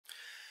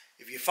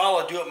If you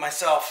follow Do It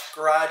Myself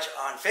Garage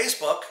on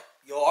Facebook,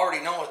 you'll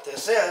already know what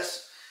this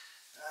is.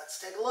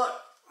 Let's take a look.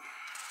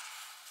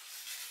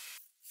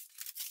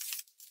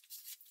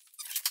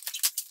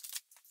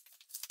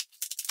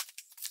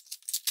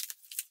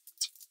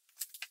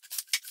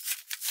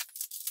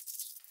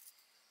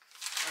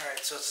 Alright,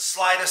 so it's a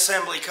slide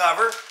assembly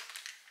cover.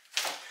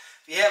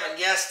 If you haven't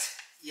guessed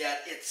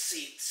yet, it's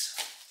seats.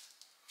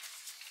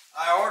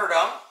 I ordered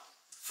them,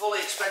 fully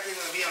expecting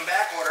them to be in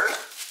back order.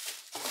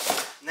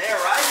 And they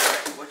arrived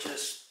already, which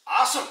is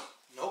awesome.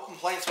 No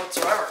complaints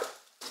whatsoever.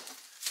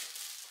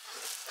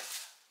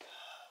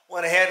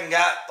 Went ahead and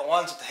got the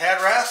ones with the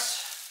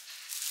headrests.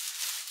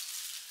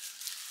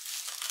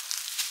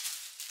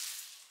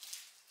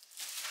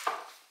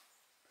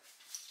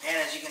 And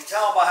as you can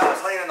tell by how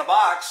it's laying in the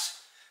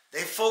box,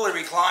 they fully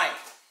recline.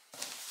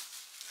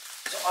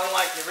 So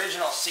unlike the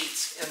original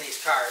seats in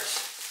these cars,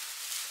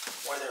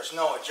 where there's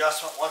no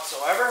adjustment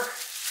whatsoever,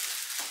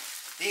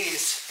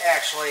 these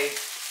actually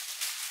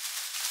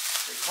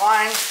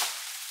recline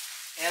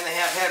and they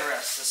have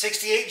headrests. The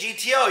 68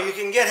 GTO, you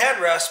can get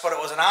headrests, but it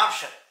was an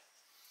option.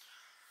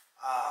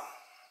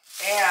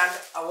 And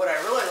what I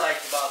really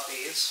liked about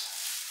these,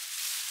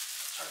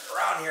 turn it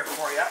around here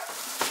for you,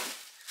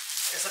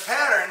 is the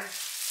pattern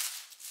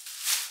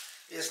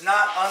is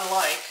not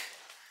unlike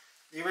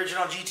the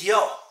original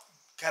GTO.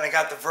 Kind of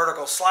got the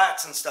vertical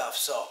slats and stuff,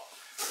 so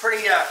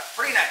pretty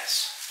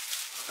nice.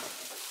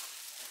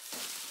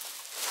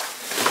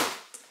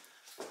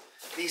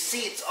 These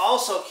seats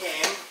also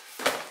came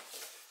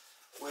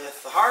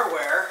with the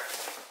hardware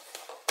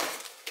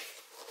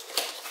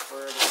for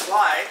the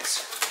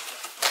slides.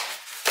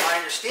 My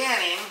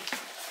understanding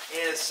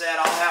is that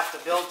I'll have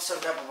to build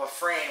some type of a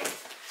frame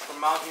for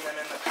mounting them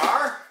in the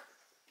car.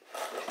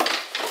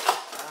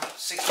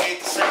 68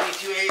 to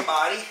 72A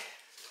body.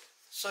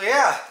 So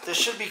yeah, this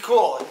should be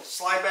cool.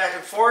 Slide back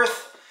and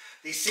forth.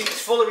 These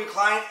seats fully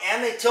recline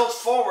and they tilt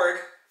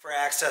forward for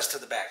access to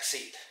the back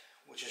seat,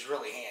 which is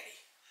really handy.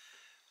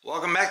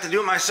 Welcome back to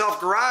Do It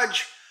Myself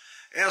Garage.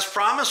 As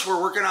promised,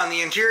 we're working on the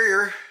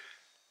interior.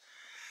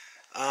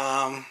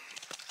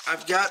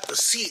 I've got the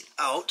seat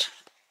out,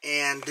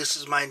 and this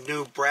is my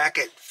new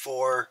bracket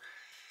for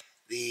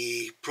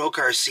the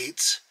Procar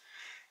seats.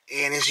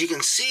 And as you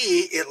can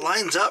see, it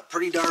lines up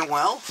pretty darn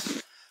well.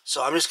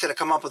 So I'm just going to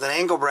come up with an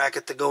angle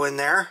bracket to go in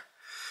there,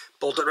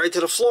 bolt it right to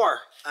the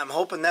floor. I'm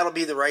hoping that'll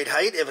be the right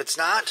height. If it's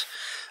not,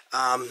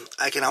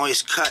 I can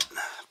always cut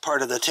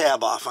part of the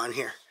tab off on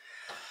here.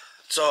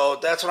 So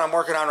that's what I'm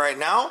working on right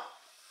now.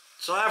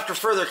 So after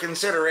further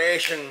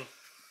consideration,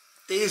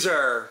 this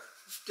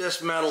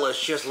metal is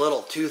just a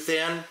little too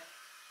thin.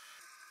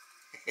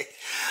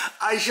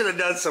 I should have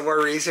done some more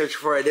research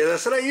before I did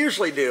this, and I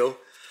usually do.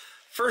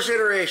 First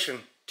iteration,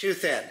 too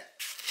thin.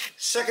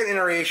 Second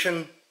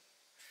iteration,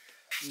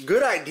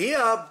 good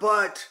idea,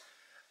 but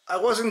I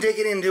wasn't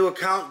taking into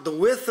account the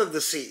width of the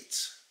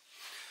seats.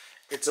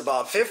 It's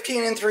about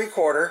 15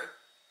 3/4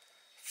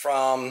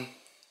 from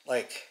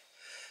like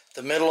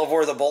the middle of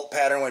where the bolt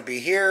pattern would be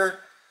here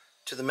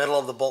to the middle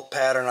of the bolt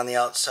pattern on the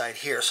outside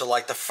here. So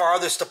like the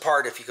farthest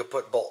apart if you could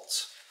put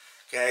bolts.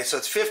 Okay, so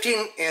it's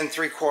 15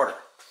 3/4.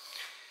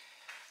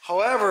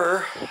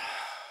 However,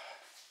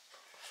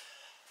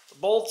 the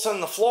bolts on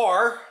the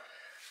floor,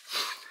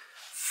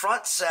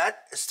 front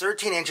set is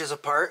 13 inches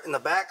apart and the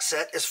back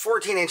set is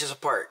 14 inches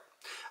apart.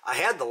 I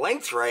had the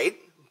length right,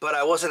 but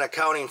I wasn't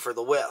accounting for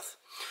the width.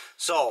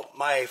 So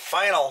my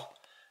final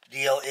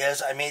deal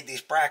is I made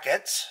these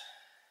brackets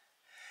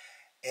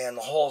and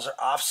the holes are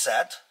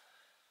offset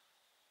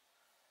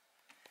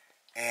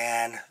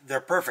and they're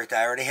perfect.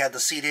 I already had the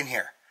seat in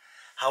here.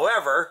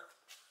 However,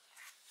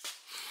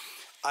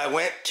 I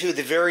went to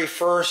the very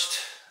first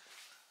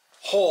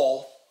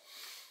hole,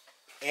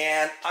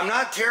 and I'm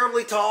not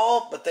terribly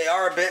tall, but they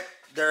are a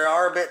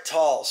bit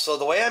tall. So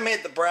the way I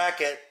made the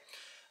bracket,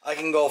 I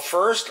can go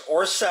first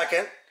or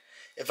second.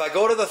 If I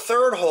go to the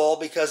third hole,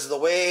 because of the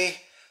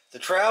way the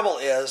travel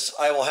is,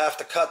 I will have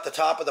to cut the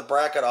top of the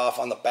bracket off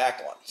on the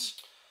back ones.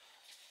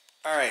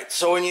 Alright,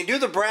 so when you do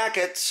the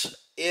brackets,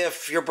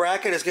 if your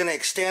bracket is going to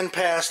extend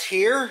past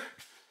here,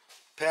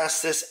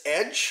 past this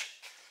edge,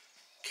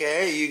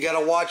 okay, you got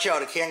to watch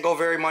out. It can't go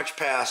very much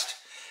past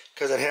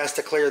because it has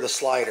to clear the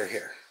slider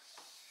here.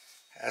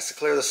 It has to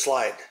clear the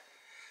slide.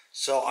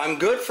 So I'm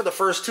good for the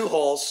first two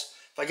holes.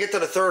 If I get to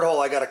the third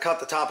hole, I got to cut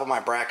the top of my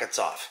brackets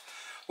off,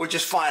 which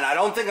is fine. I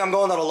don't think I'm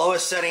going to the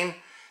lowest setting.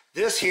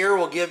 This here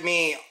will give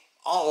me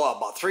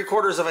about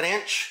 3/4 of an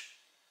inch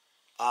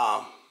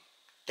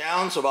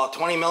down, so about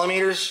 20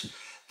 millimeters.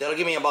 That'll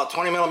give me about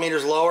 20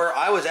 millimeters lower.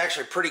 I was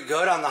actually pretty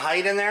good on the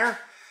height in there,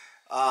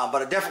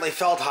 but it definitely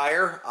felt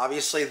higher.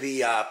 Obviously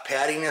the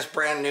padding is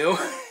brand new,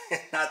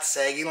 not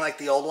sagging like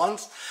the old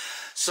ones.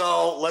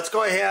 So let's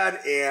go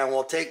ahead and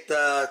we'll take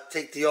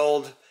the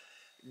old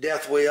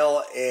death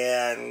wheel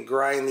and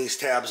grind these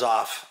tabs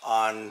off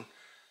on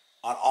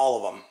all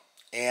of them.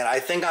 And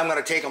I think I'm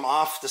going to take them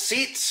off the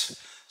seats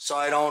so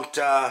I don't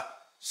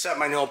set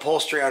my new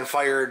upholstery on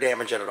fire or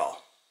damage it at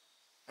all.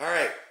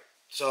 Alright,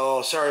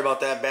 so sorry about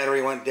that,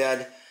 battery went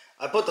dead.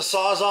 I put the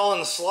Sawzall in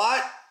the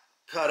slot,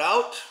 cut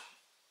out,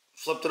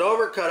 flipped it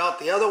over, cut out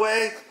the other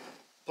way,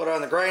 put it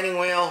on the grinding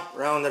wheel,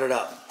 rounded it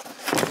up.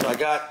 So I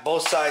got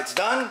both sides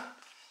done.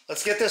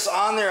 Let's get this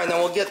on there, and then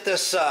we'll get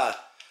this,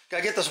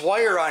 gotta get this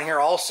wire on here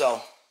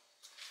also.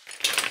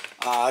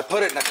 I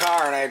put it in the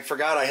car and I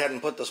forgot I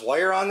hadn't put this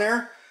wire on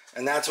there,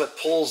 and that's what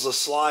pulls the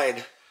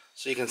slide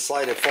so you can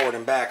slide it forward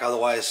and back.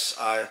 Otherwise,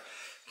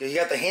 you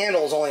got the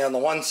handles only on the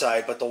one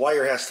side, but the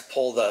wire has to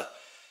pull the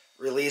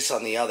release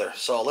on the other.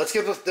 So let's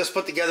get this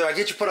put together. I'll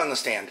get you put on the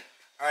stand.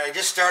 All right, I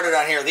just started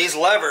on here. These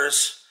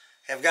levers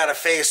have got to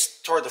face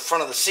toward the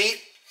front of the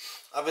seat.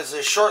 Obviously,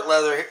 a short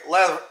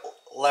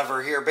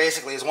lever here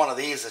basically is one of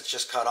these that's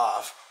just cut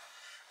off.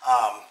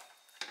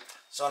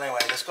 So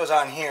anyway, this goes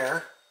on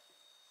here.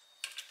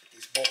 Get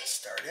these bolts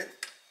started.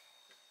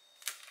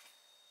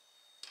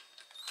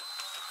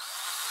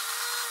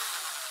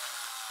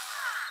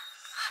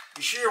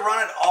 Be sure you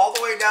run it all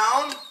the way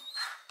down,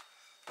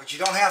 but you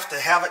don't have to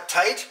have it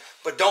tight,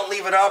 but don't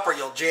leave it up or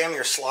you'll jam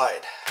your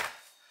slide.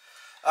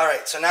 All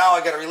right, so now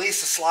I got to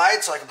release the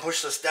slide so I can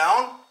push this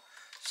down.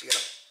 So you got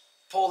to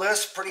pull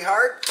this pretty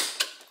hard.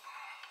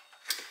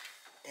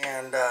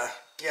 And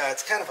yeah,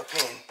 it's kind of a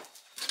pain.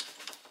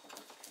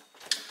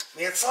 I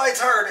mean, it slides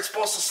hard. It's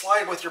supposed to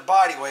slide with your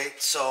body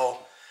weight, so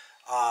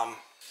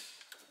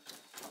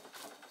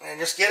and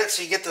just get it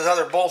so you get this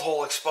other bolt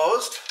hole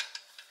exposed.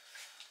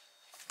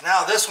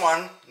 Now this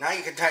one, now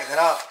you can tighten it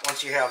up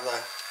once you have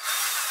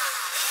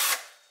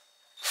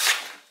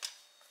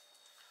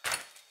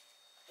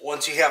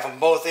them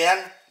both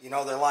in, you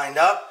know they're lined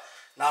up.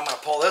 Now I'm going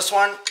to pull this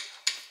one,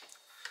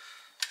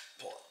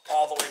 pull it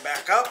all the way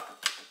back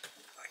up.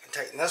 I can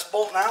tighten this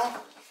bolt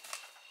now.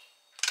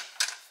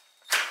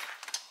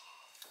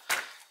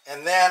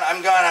 And then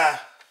I'm gonna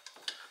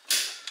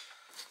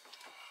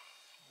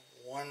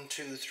 1,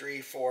 2, 3,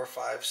 4,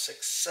 5,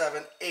 6,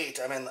 7, 8.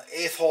 I'm in the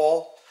 8th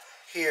hole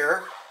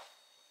here.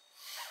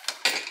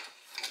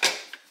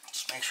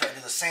 Just make sure I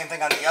do the same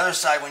thing on the other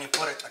side when you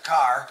put it in the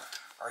car,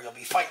 or you'll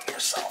be fighting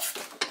yourself.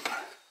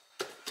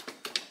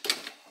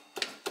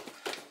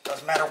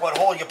 Doesn't matter what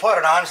hole you put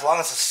it on, as long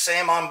as it's the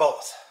same on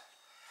both.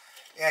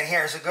 And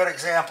here's a good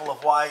example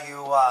of why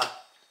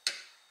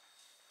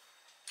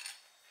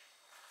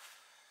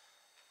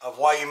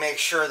you make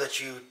sure that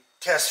you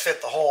test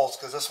fit the holes,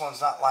 because this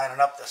one's not lining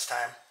up this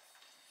time.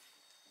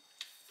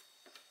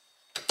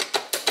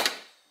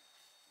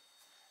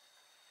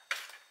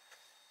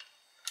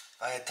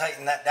 If I had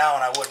tightened that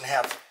down, I wouldn't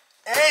have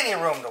any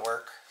room to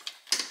work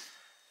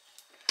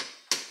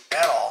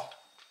at all.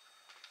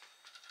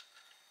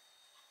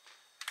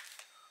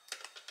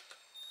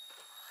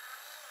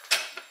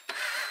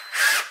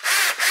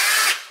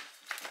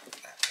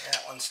 Okay,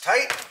 that one's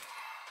tight.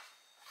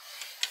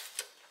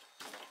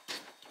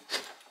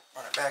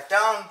 Run it back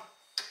down,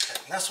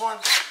 tighten this one.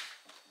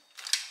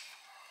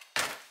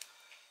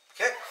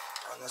 Okay,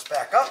 run this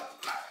back up.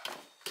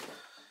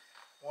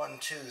 1,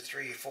 2,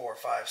 3, 4,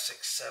 5,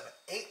 6, 7,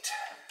 8.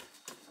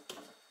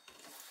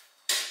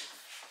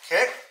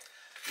 Okay,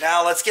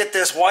 now let's get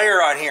this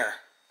wire on here.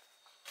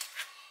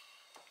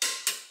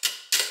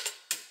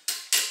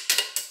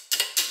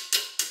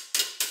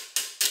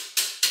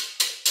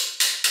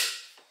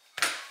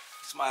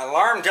 It's my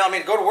alarm telling me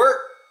to go to work.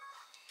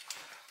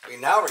 We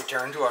now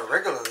return to our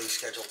regularly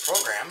scheduled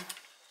program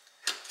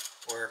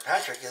where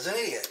Patrick is an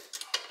idiot.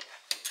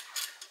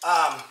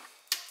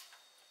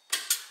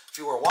 If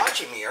you were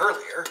watching me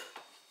earlier,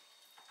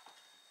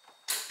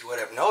 you would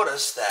have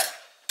noticed that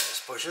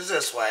this pushes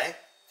this way,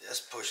 this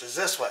pushes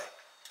this way.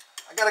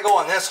 I gotta go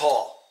in this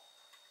hole.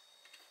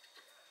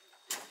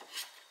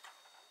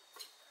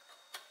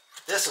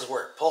 This is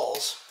where it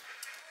pulls.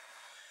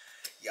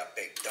 You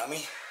big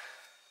dummy.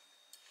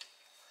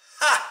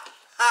 Ha!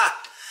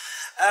 Ha!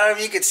 I don't know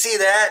if you can see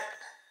that.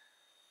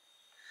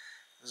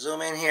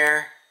 Zoom in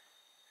here.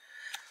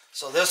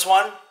 So this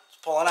one is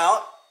pulling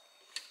out.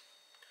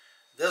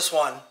 This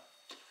one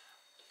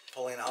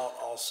pulling out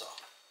also.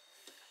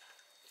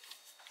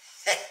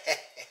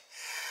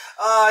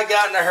 Oh, I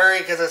got in a hurry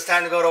because it's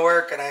time to go to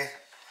work and I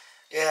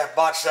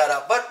botched that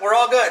up. But we're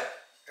all good.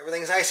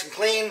 Everything's nice and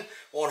clean.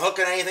 Won't hook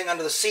in anything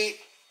under the seat.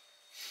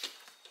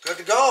 Good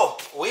to go.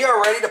 We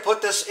are ready to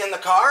put this in the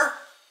car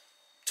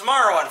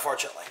tomorrow,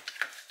 unfortunately.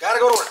 Gotta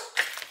go to work.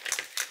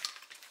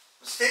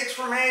 Mistakes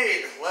were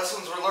made.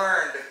 Lessons were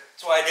learned.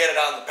 That's why I did it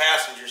on the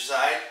passenger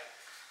side.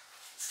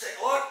 Let's take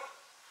a look.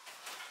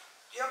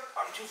 Yep,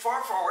 I'm too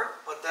far forward,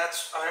 but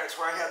that's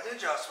where I had the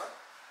adjustment.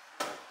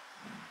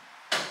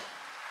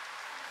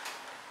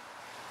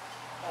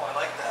 Oh, I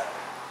like that.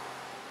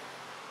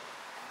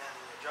 And then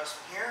the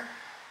adjustment here.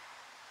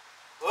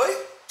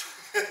 Oi!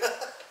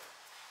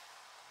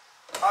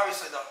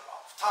 Obviously the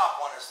top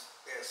one is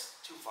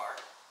too far.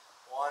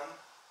 1,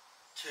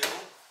 2.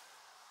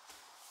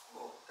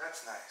 Oh,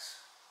 that's nice.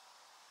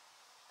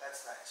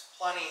 That's nice.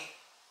 Plenty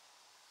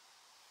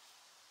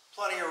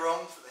of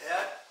room for the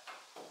head.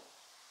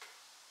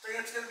 I think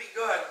it's going to be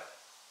good.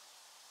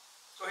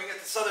 Let's go ahead and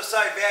get this other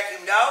side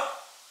vacuumed out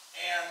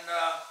and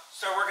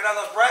start working on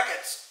those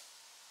brackets.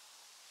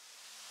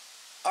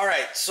 All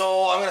right,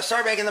 so I'm going to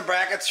start making the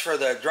brackets for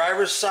the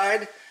driver's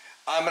side.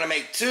 I'm going to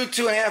make two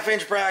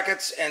 2.5-inch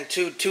brackets and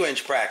two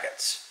 2-inch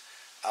brackets.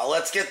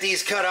 Let's get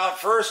these cut out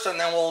first, and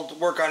then we'll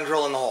work on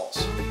drilling the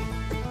holes.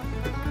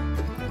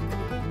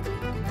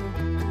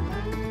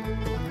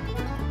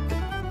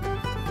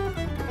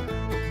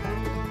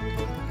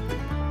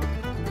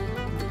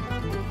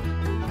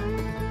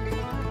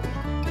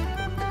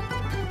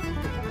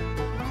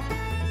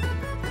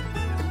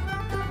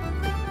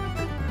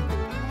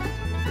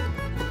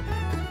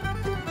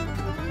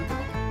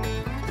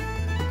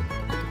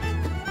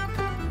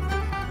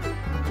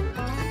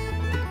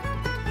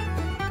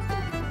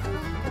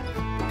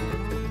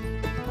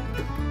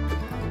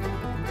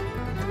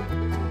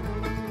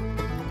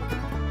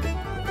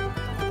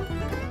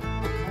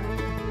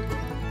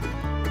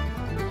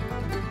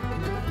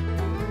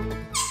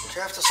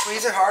 You have to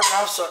squeeze it hard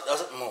enough so it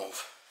doesn't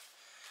move.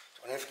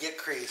 Don't have to get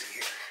crazy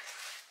here.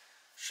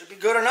 Should be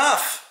good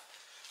enough.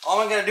 All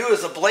I'm going to do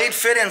is the blade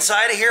fit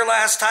inside of here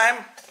last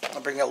time.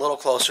 I'll bring it a little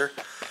closer.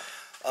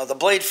 The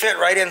blade fit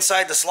right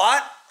inside the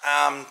slot.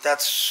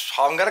 That's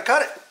how I'm going to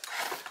cut it.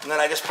 And then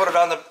I just put it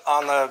on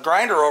the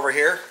grinder over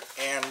here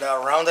and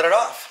rounded it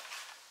off.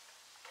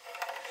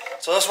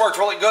 So this worked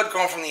really good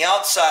going from the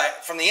outside,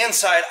 from the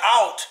inside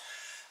out.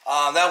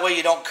 That way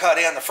you don't cut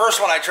in. The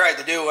first one I tried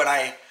to do, and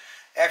I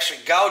actually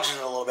gouged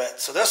it a little bit.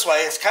 So this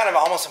way it's kind of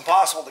almost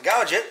impossible to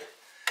gouge it.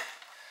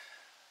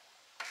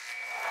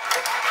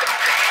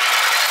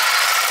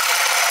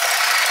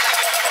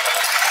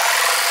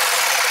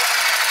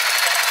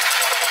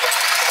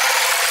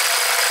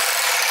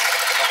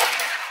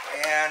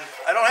 And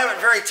I don't have it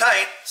very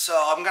tight, so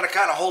I'm going to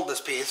kind of hold this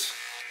piece.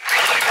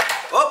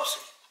 Whoops.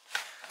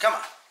 Come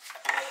on.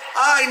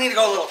 I need to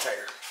go a little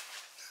tighter.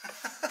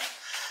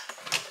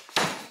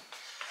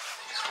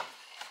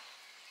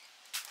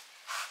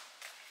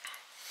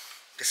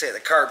 I say the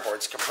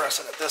cardboard's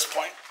compressing at this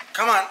point.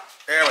 Come on.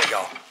 There we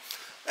go.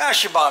 Now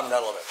she bottomed out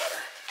a little bit better.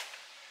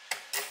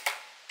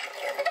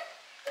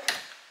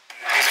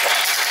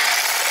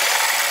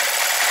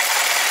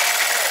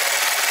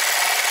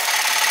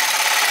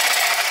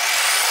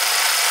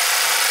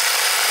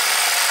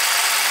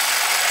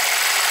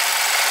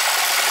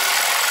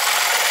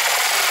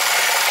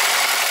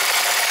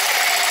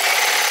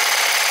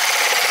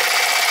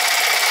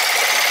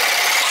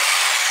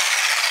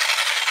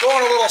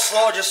 Going a little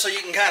slow just so you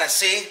can kind of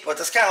see, but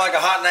it's kind of like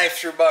a hot knife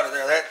through butter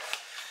there. That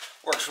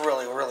works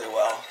really, really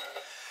well.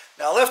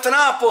 Now lifting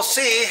up, we'll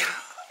see.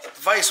 The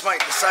vise might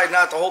decide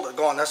not to hold it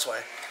going this way.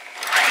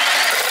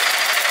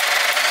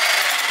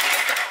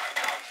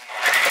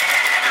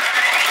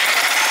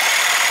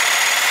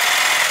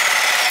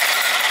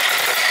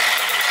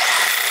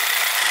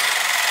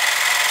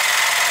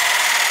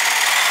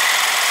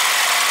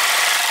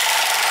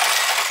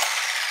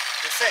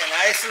 Just say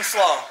nice and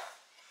slow.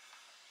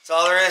 That's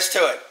all there is to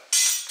it.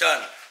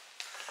 Done.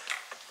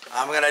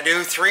 I'm going to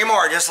do 3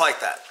 more just like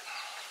that.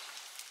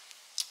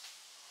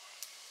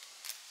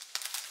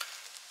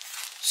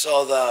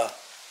 So the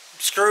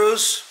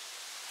screws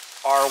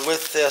are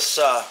with this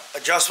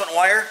adjustment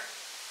wire.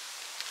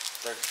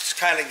 They're just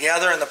kind of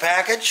together in the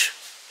package.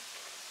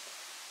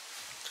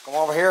 Let's come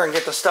over here and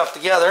get the stuff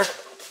together.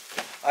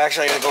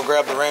 Actually, I got to go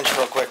grab the wrench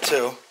real quick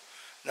too.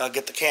 And I'll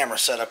get the camera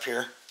set up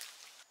here.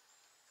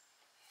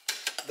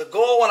 The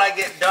goal when I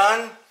get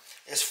done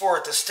is for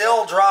it to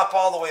still drop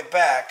all the way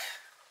back.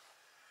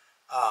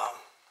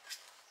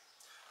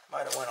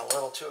 Might have went a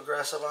little too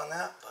aggressive on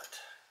that, but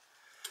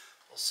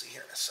we'll see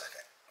here in a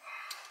second.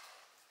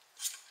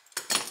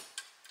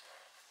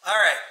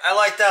 Alright, I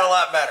like that a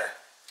lot better.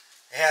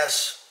 It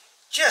has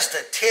just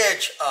a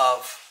tidge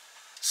of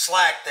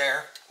slack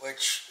there,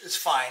 which is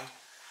fine.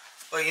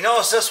 But you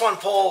notice this one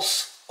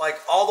pulls like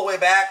all the way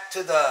back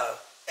to the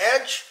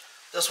edge.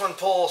 This one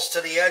pulls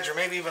to the edge or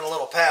maybe even a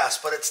little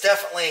past, but it's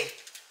definitely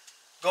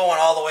going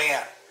all the way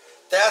in.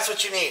 That's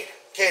what you need.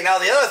 Okay, now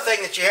the other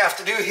thing that you have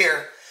to do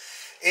here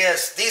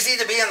is these need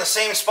to be in the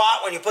same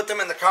spot when you put them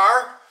in the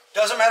car.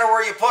 Doesn't matter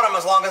where you put them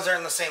as long as they're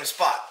in the same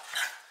spot.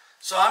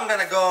 So I'm going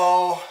to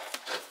go,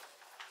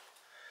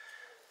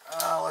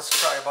 let's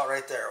try about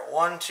right there.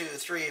 1, 2,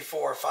 3,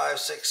 4, 5,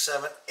 6,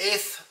 7,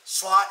 8th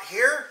slot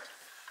here.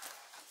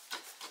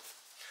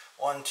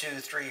 1, 2,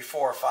 3,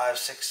 4, 5,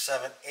 6,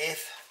 7,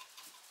 8th.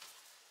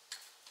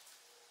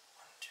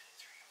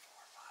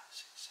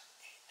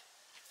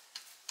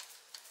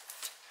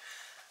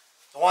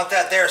 I want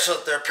that there so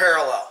that they're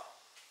parallel.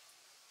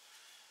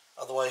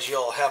 Otherwise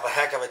you'll have a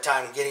heck of a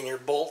time getting your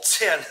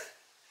bolts in.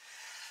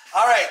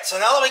 Alright, so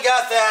now that we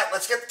got that,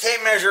 let's get the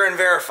tape measure and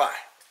verify.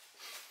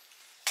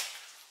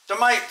 That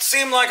might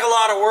seem like a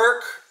lot of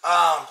work.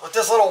 With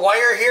this little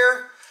wire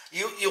here,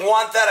 you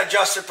want that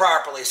adjusted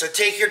properly. So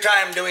take your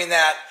time doing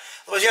that.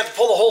 Otherwise you have to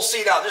pull the whole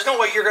seat out. There's no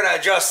way you're going to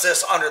adjust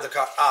this under the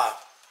car,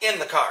 in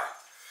the car.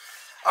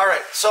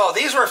 Alright, so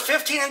these were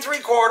 15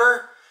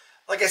 3/4.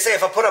 Like I say,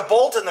 if I put a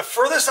bolt in the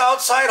furthest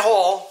outside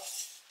hole,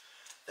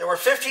 there were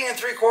 15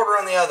 3/4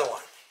 on the other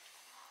one.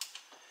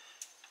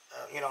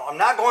 You know, I'm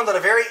not going to the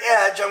very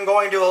edge. I'm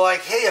going to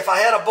like, hey, if I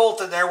had a bolt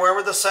in there, where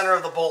would the center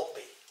of the bolt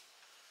be?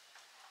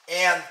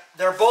 and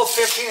they're both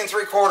 15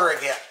 3/4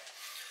 again.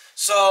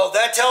 So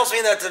that tells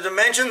me that the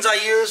dimensions I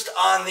used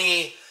on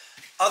the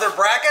other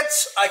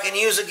brackets I can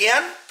use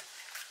again,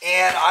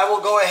 and I will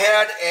go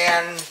ahead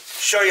and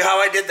show you how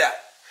I did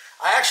that.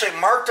 I actually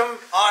marked them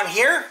on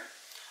here.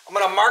 I'm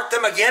going to mark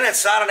them again.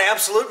 It's not an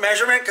absolute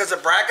measurement because the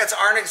brackets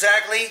aren't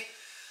exactly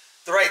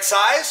the right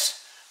size,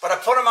 but I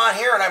put them on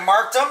here and I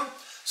marked them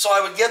so I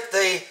would get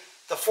the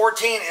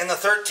 14 and the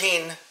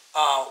 13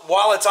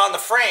 while it's on the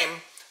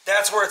frame.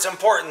 That's where it's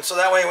important, so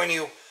that way when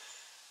you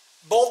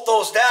bolt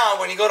those down,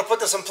 when you go to put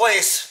this in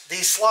place,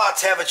 these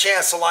slots have a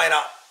chance to line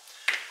up.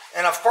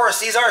 And of course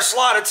these are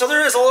slotted, so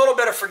there is a little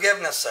bit of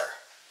forgiveness there.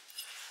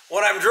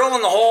 When I'm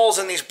drilling the holes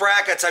in these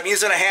brackets, I'm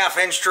using a 1/2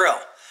 inch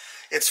drill.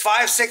 It's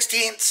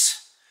 5/16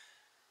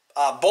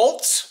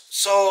 bolts,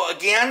 so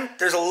again,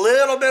 there's a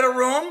little bit of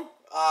room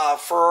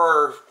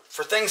for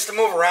things to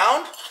move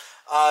around.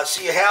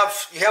 So you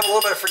have a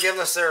little bit of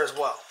forgiveness there as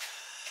well.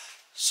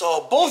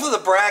 So both of the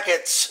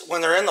brackets,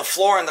 when they're in the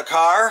floor in the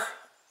car,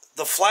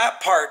 the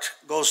flat part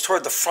goes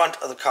toward the front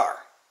of the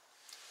car.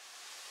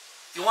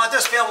 You want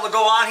this to be able to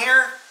go on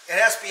here, it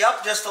has to be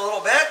up just a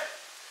little bit.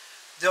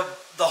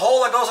 The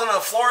hole that goes into the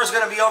floor is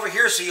going to be over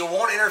here, so you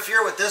won't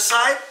interfere with this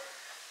side.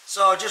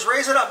 So just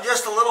raise it up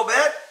just a little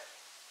bit,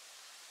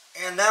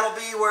 and that'll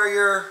be where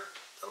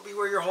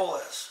your hole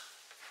is.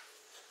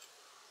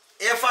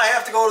 If I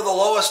have to go to the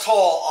lowest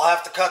hole, I'll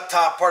have to cut the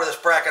top part of this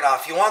bracket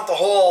off. You want the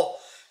hole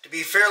to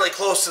be fairly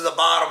close to the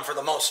bottom for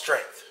the most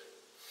strength.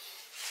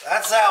 So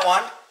that's that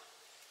one.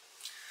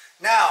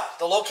 Now,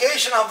 the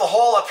location of the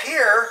hole up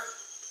here,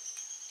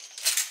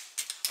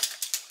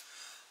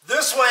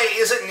 this way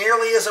isn't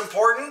nearly as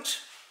important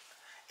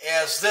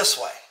as this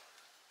way.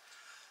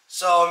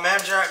 So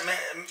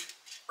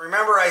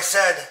remember I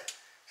said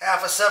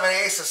 1/2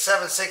 7/8 is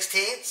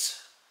 7/16.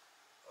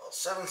 Well,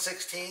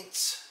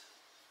 7/16.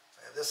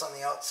 I have this on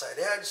the outside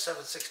edge.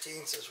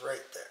 7/16 is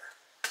right there.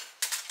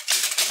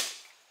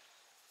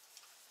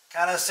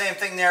 Kind of the same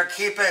thing there.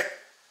 Keep it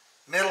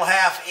middle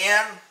half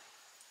in.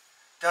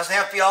 Doesn't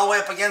have to be all the way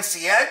up against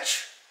the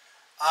edge.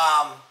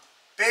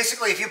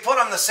 Basically, if you put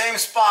them the same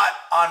spot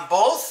on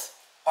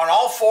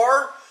all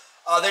four,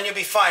 then you'll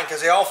be fine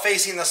because they're all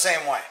facing the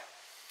same way.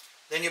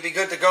 Then you'll be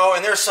good to go.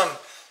 And there's some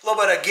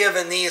little bit of give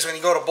in these when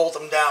you go to bolt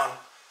them down.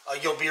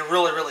 You'll be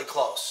really, really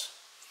close.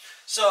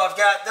 So I've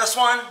got this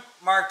one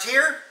marked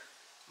here.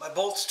 My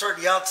bolts toward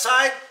the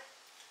outside.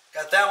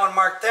 Got that one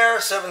marked there,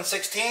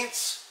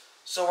 7/16.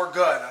 So we're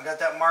good. I've got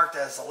that marked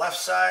as the left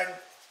side.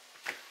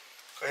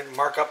 Go ahead and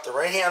mark up the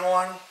right-hand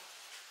one.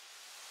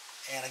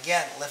 And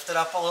again, lift it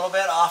up a little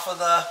bit off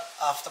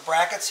the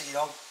bracket so you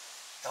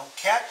don't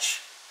catch.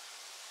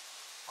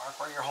 Mark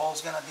where your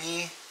hole's going to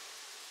be.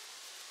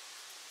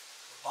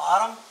 The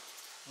bottom.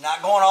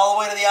 Not going all the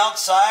way to the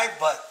outside,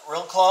 but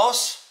real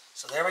close.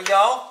 So there we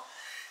go.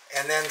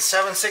 And then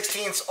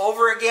 7/16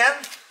 over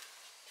again.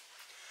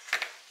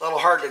 A little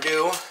hard to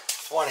do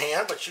with one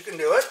hand, but you can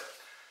do it.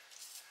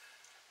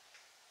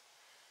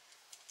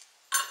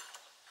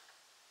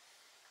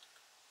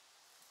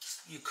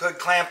 You could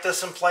clamp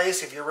this in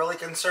place if you're really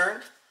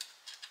concerned.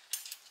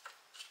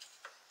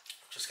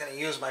 Just going to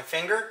use my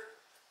finger.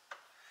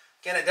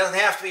 Again, it doesn't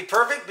have to be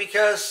perfect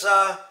because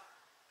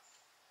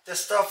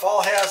this stuff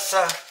all has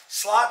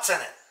slots in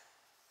it.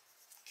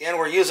 Again,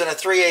 we're using a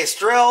 3/8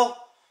 drill,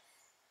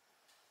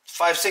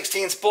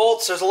 5/16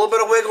 bolts. There's a little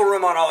bit of wiggle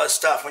room on all this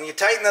stuff. When you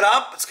tighten it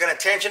up, it's going to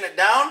tension it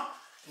down,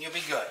 and you'll be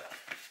good.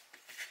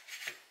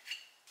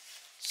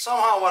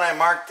 Somehow when I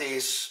marked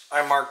these,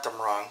 I marked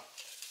them wrong.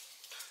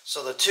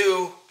 So the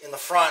two in the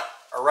front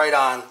are right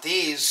on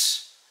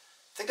these.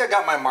 I think I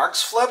got my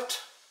marks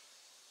flipped.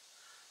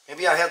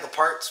 Maybe I had the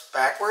parts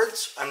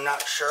backwards. I'm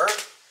not sure.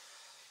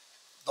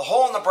 The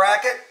hole in the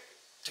bracket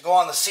to go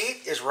on the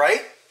seat is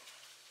right.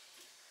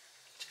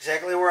 It's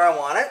exactly where I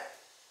want it.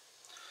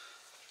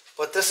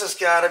 But this has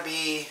got to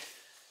be,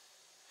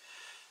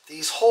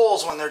 these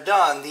holes when they're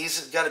done, these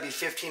have got to be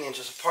 15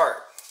 inches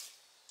apart.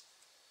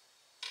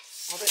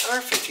 Well, they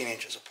are 15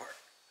 inches apart.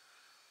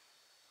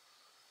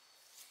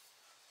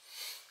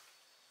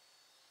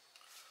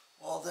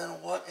 Well,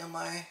 then what am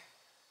I,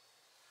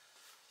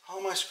 how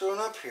am I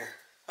screwing up here?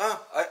 Oh,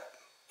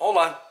 hold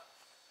on.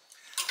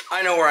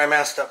 I know where I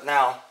messed up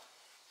now.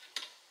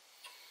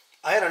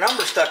 I had a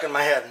number stuck in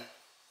my head.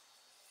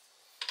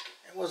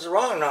 It was the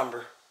wrong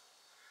number.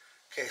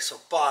 Okay, so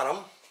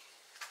bottom.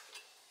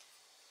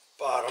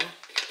 Okay,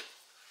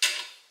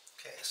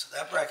 so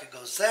that bracket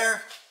goes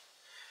there.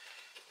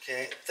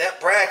 Okay,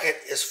 that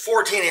bracket is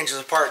 14 inches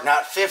apart,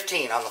 not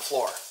 15 on the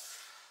floor.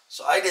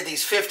 So I did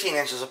these 15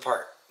 inches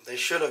apart. They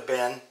should have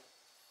been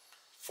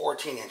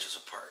 14 inches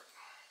apart.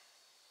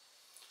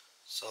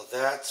 So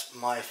that's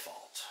my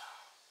fault.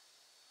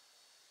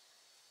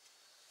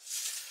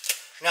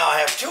 Now I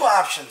have two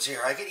options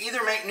here. I could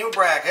either make new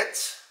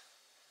brackets,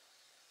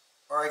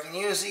 or I can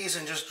use these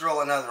and just drill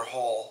another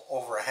hole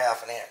over a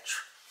 1/2 inch.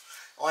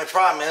 Only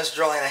problem is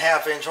drilling a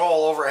 1/2 inch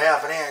hole over a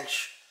 1/2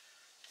 inch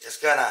is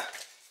gonna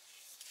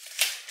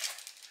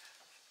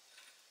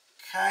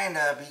kind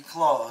of be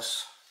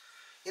close.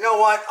 You know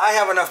what? I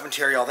have enough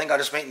material. I think I'll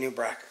just make new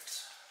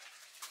brackets.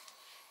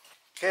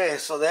 Okay,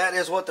 so that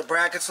is what the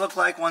brackets look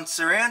like once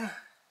they're in.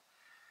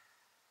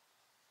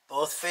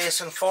 Both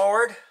facing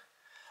forward.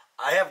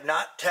 I have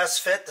not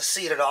test fit the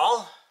seat at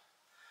all.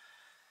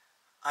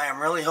 I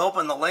am really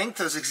hoping the length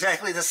is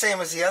exactly the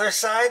same as the other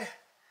side.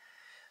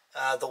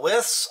 The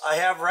widths I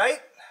have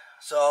right.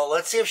 So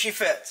let's see if she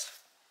fits.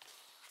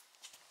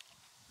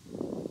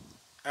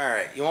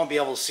 Alright, you won't be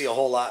able to see a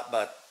whole lot,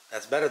 but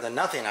that's better than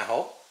nothing, I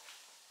hope.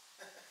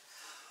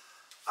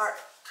 Alright,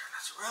 turn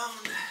this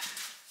around.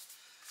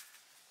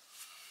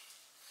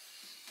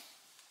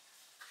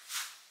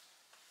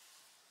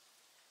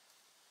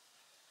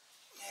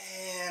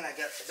 And I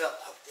got the belt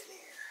hooked in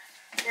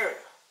here. Here we go.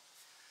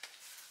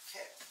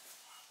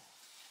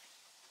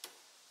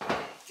 Okay.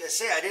 Like I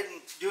say, I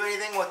didn't do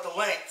anything with the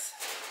length.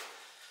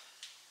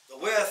 The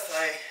width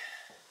I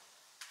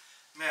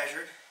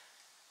measured.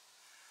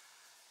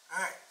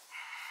 Alright.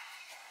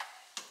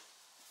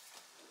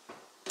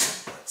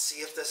 Let's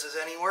see if this is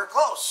anywhere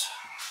close.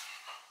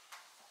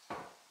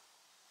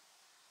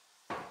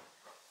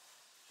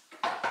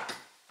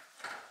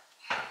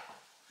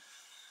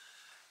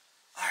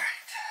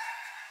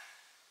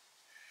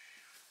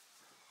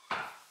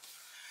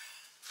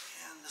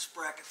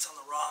 Brackets on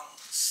the wrong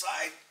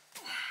side.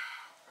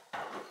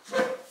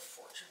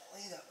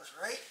 Fortunately, that was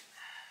right.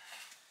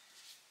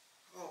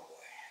 Oh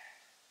boy.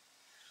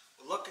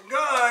 We're looking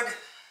good.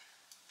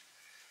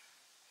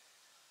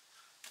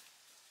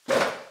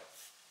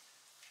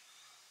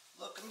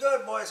 Looking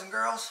good, boys and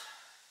girls.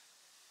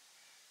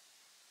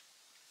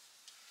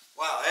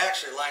 Wow, it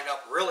actually lined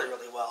up really,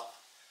 really well.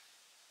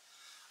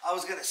 I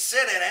was going to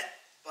sit in it,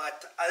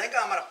 but I think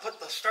I'm going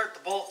to start the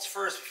bolts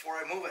first before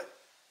I move it.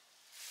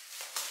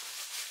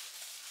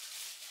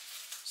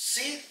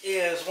 Seat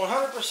is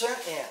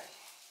 100% in.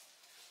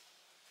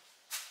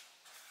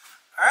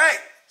 Alright,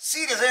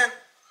 seat is in.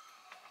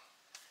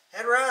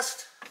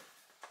 Headrest.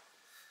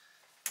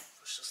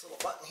 Push this little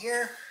button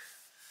here.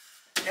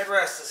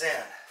 Headrest is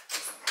in.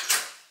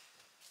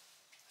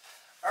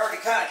 I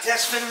already kind of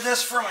test fitted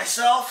this for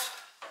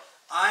myself.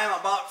 I am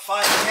about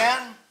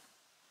 5'10",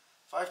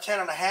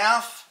 5'10 and a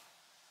half.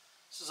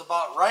 This is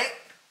about right.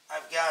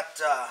 I've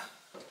got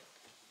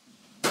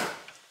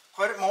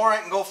quite a bit more I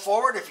can go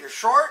forward if you're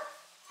short,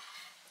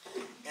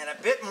 and a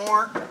bit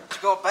more to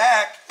go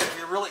back if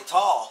you're really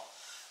tall.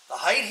 The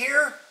height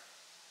here,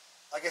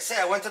 like I say,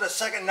 I went to the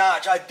second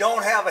notch. I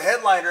don't have a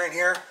headliner in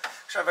here,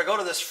 so if I go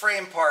to this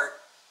frame part,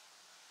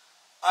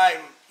 I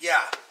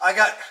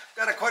got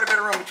quite a bit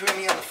of room between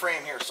me and the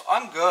frame here, so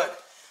I'm good.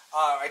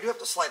 I do have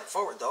to slide it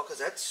forward though, because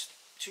that's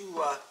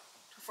too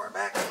far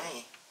back for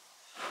me.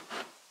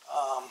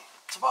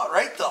 It's about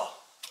right though.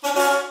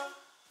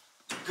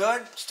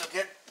 Good. Still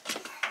get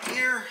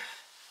here.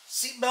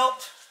 Seat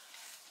belt.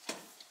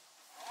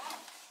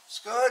 It's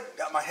good.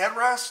 Got my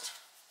headrest.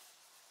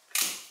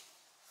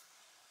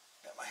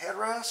 Got my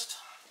headrest.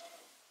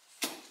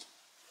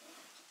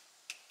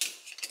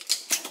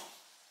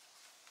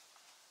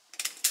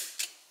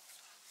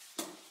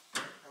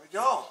 There we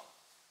go.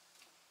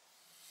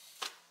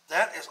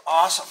 That is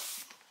awesome.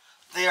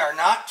 They are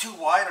not too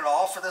wide at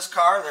all for this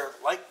car. They're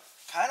like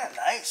kind of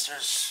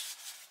nice.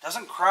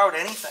 Doesn't crowd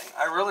anything.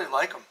 I really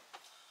like them.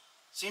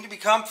 Seem to be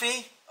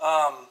comfy.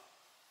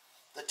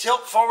 The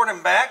tilt forward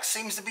and back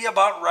seems to be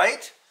about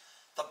right.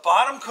 The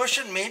bottom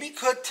cushion maybe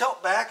could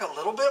tilt back a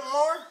little bit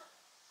more,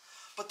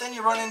 but then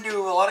you run into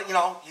a lot of, you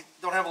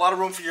don't have a lot of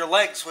room for your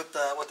legs with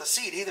the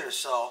seat either.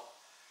 So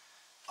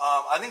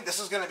I think this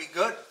is going to be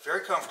good.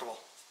 Very comfortable.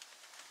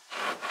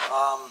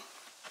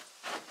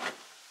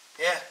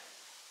 Yeah,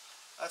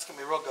 that's going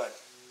to be real good.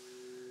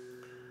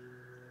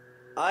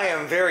 I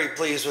am very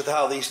pleased with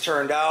how these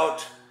turned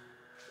out.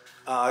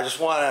 I just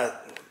want to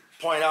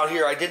point out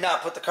here, I did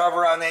not put the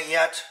cover on that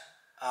yet,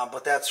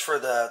 but that's for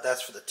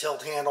the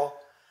tilt handle.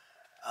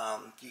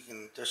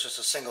 There's just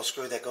a single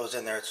screw that goes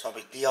in there. It's no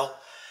big deal.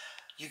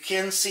 You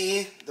can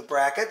see the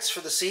brackets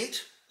for the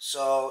seat,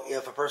 so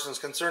if a person's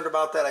concerned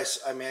about that,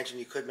 I imagine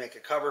you could make a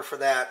cover for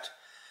that.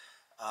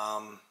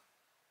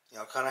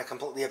 Kind of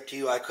completely up to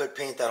you. I could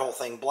paint that whole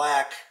thing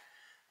black.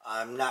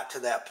 I'm not to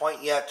that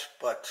point yet,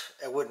 but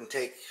it wouldn't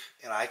take,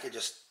 I could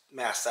just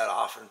mask that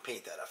off and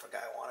paint that if a guy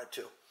wanted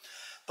to.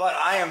 But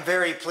I am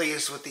very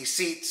pleased with these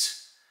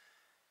seats.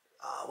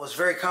 Was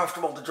very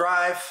comfortable to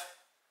drive,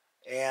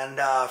 and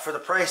for the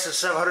price of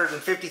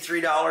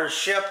 $753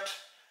 shipped,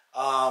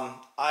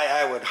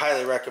 I would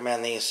highly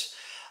recommend these.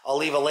 I'll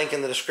leave a link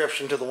in the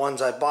description to the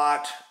ones I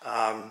bought.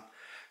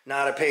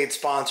 Not a paid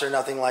sponsor,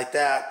 nothing like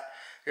that.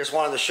 Just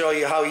wanted to show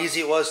you how easy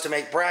it was to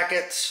make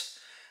brackets.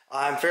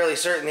 I'm fairly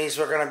certain these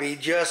are going to be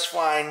just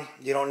fine.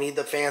 You don't need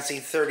the fancy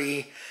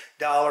 $30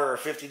 or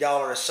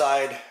 $50 a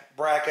side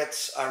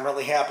brackets. I'm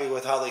really happy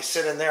with how they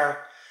sit in there.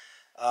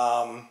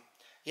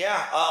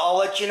 Yeah, I'll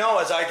let you know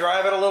as I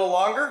drive it a little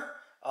longer.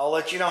 I'll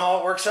let you know how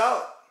it works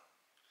out.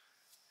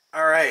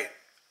 All right.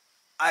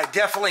 I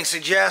definitely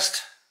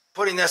suggest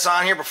putting this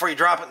on here before you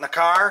drop it in the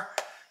car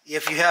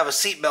if you have a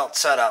seat belt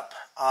set up.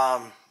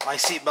 My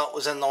seat belt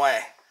was in the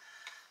way.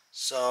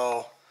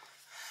 So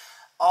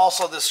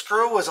Also, the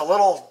screw was a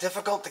little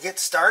difficult to get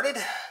started,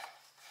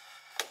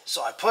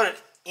 so I put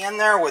it in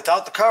there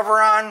without the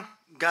cover on,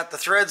 got the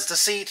threads to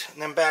seat,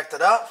 and then backed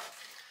it up.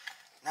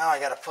 Now I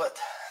got to put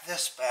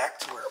this back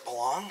to where it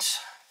belongs.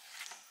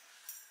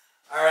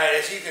 Alright,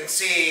 as you can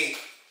see,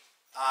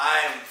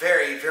 I'm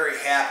very, very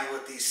happy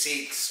with these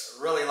seats.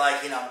 Really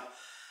liking them.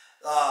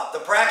 The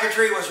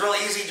bracketry was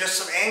really easy, just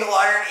some angle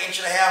iron,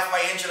 1.5 by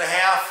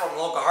 1.5 from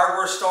the local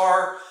hardware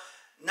store.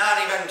 Not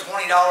even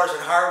 $20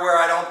 in hardware,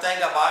 I don't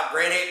think. I bought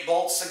grade 8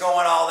 bolts to go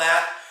and all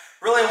that.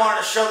 Really wanted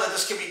to show that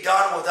this can be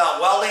done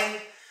without welding,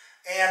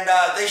 and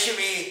they should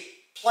be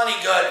plenty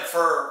good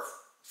for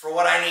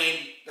what I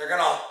need. They're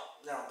gonna,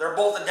 they're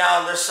bolted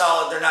down, they're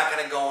solid, they're not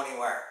gonna go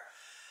anywhere.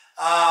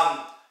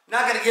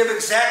 Not gonna give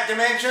exact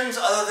dimensions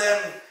other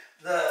than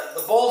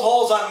the bolt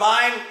holes on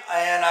mine,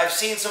 and I've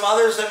seen some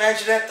others that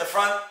mention it. The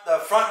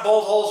front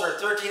bolt holes are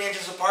 13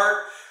 inches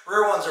apart,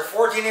 rear ones are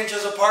 14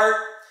 inches apart.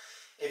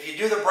 If you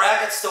do the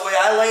brackets the way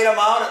I laid them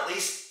out, at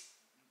least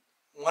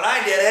when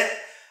I did it,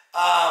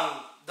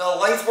 the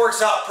length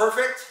works out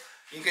perfect.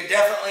 You could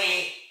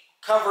definitely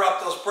cover up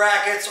those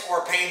brackets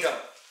or paint them.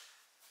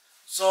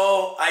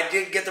 So I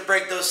did get to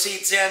break those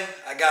seats in.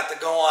 I got to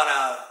go on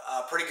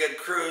a pretty good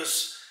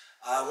cruise.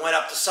 Went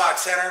up to Sauk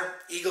Center.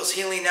 Eagles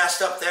Healing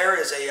Nest up there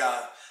is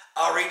a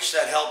outreach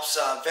that helps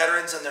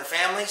veterans and their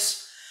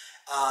families.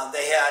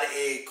 They had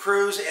a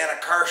cruise and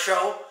a car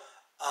show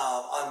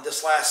on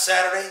this last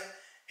Saturday,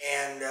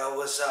 and it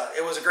was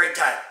a great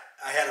time.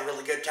 I had a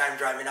really good time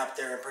driving up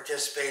there and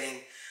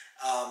participating.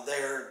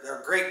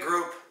 They're a great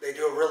group. They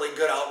do a really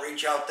good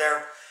outreach out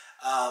there.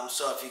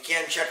 So if you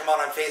can, check them out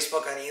on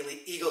Facebook on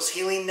Eagles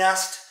Healing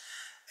Nest.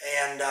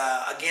 And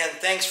again,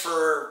 thanks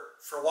for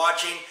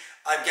watching.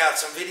 I've got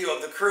some video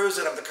of the cruise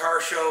and of the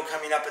car show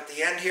coming up at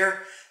the end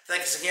here.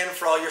 Thanks again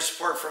for all your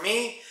support for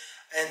me.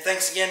 And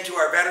thanks again to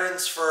our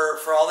veterans for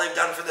all they've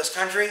done for this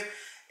country.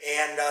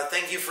 And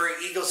thank you for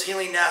Eagles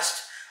Healing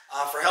Nest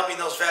for helping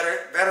those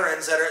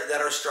veterans that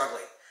are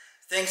struggling.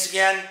 Thanks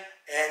again,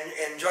 and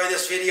enjoy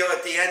this video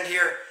at the end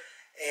here.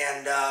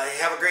 And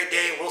have a great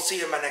day. We'll see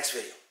you in my next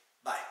video.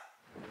 Bye.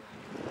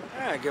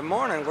 All right, good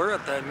morning. We're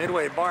at the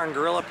Midway Bar and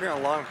Grill up here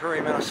in Long Prairie,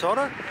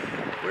 Minnesota.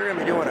 We're going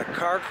to be doing a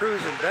car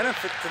cruise and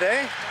benefit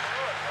today.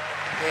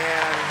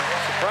 And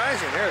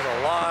surprising, there's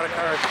a lot of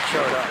cars that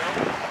showed up.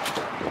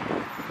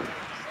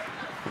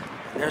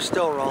 And they're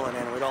still rolling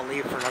in. We don't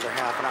leave for another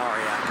half an hour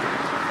yet.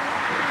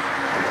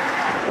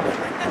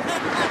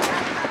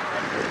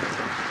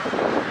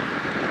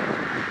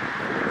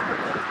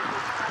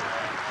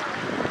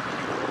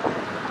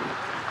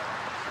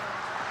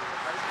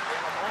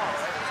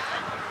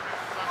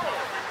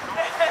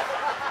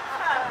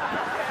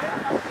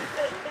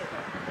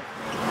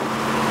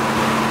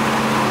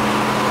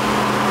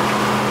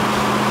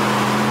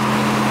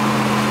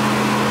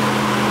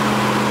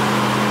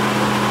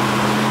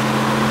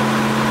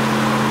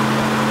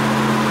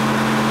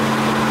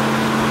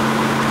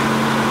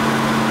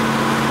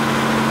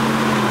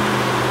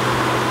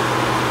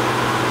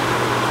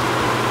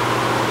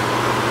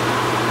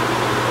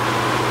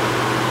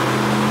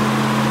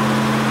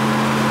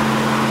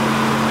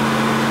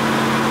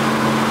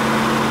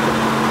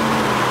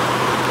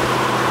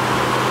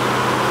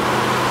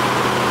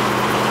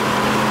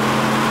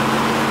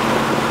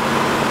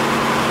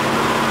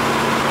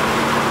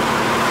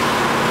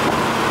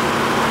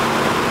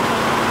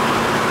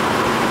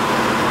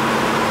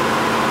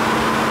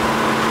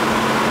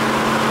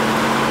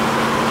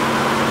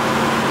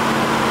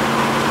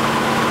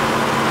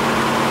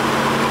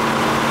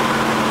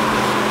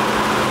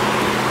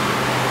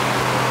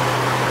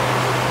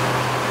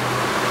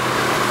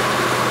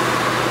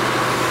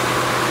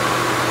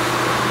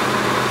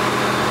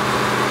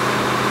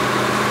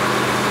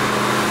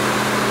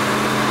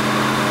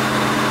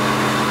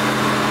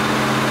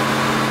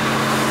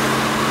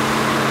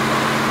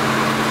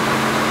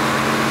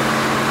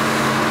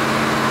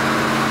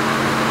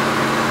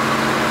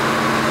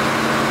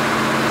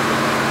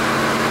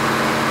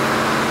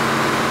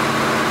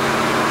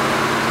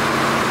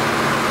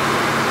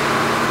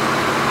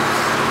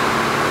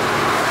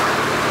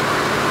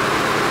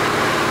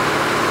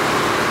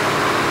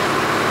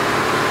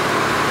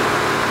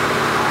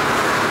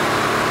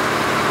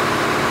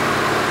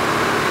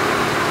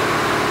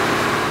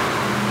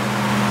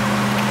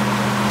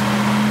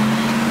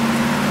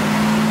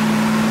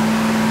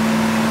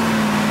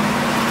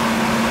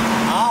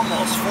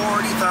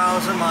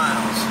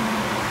 Miles,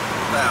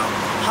 about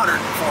 140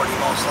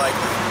 most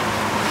likely.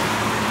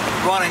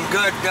 Running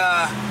good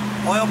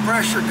oil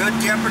pressure, good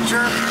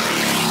temperature.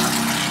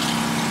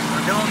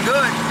 We're doing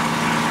good.